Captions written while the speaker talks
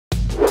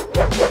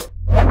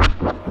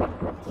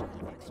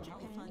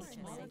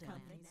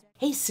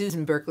Hey,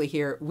 Susan Berkley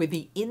here with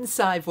the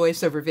Inside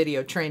Voiceover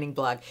Video Training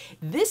Blog.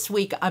 This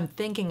week I'm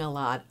thinking a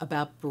lot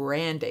about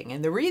branding,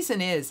 and the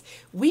reason is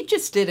we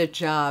just did a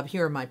job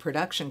here in my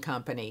production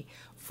company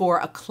for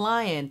a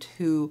client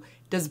who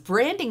does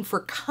branding for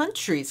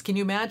countries. Can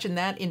you imagine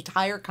that?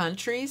 Entire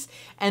countries?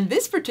 And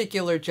this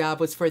particular job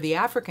was for the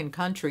African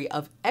country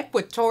of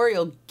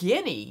Equatorial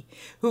Guinea,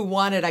 who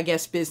wanted, I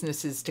guess,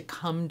 businesses to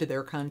come to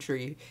their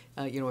country,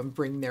 and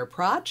bring their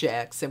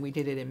projects. And we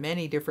did it in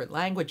many different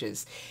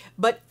languages.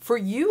 But for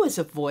you as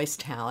a voice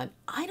talent,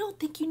 I don't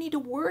think you need to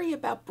worry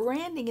about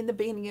branding in the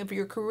beginning of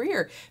your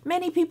career.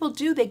 Many people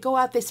do. They go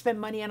out, they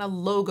spend money on a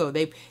logo.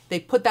 They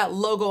put that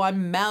logo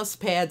on mouse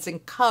pads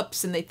and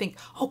cups, and they think,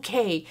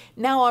 okay,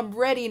 now I'm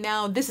ready,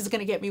 now this is going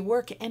to get me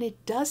work, and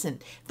it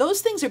doesn't.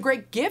 Those things are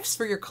great gifts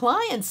for your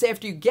clients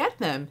after you get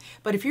them,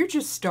 but if you're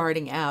just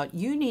starting out,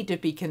 you need to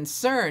be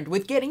concerned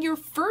with getting your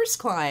first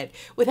client,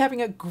 with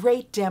having a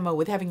great demo,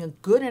 with having a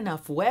good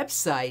enough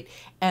website,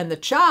 and the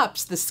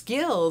chops, the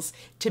skills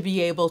to be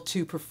able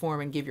to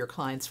perform and give your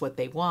clients what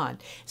they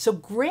want. So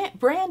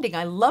branding,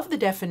 I love the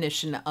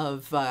definition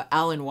of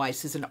Alan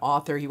Weiss, who's an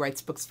author. He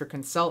writes books for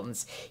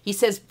consultants. He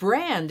says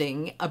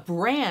a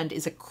brand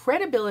is a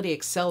credibility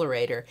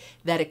accelerator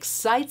that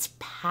excites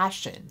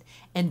passion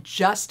and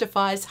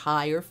justifies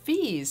higher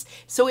fees.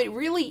 So it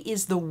really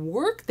is the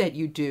work that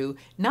you do,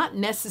 not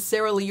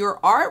necessarily your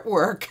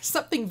artwork,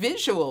 something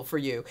visual for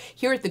you.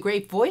 Here at the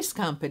Great Voice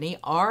Company,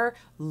 our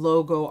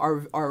logo,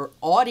 our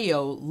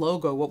audio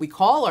logo, what we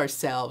call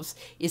ourselves,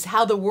 is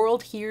how the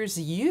world hears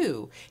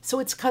you. So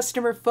it's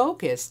customer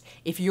focused.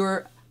 If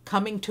you're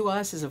coming to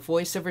us as a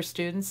voiceover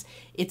students,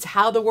 it's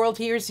how the world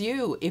hears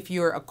you. If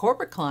you're a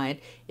corporate client,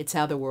 it's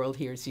how the world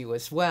hears you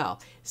as well.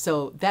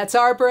 So that's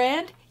our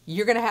brand.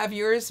 You're going to have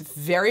yours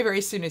very, very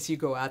soon as you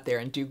go out there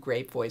and do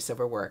great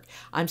voiceover work.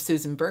 I'm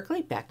Susan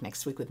Berkley, back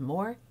next week with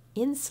more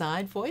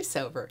Inside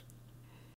Voiceover.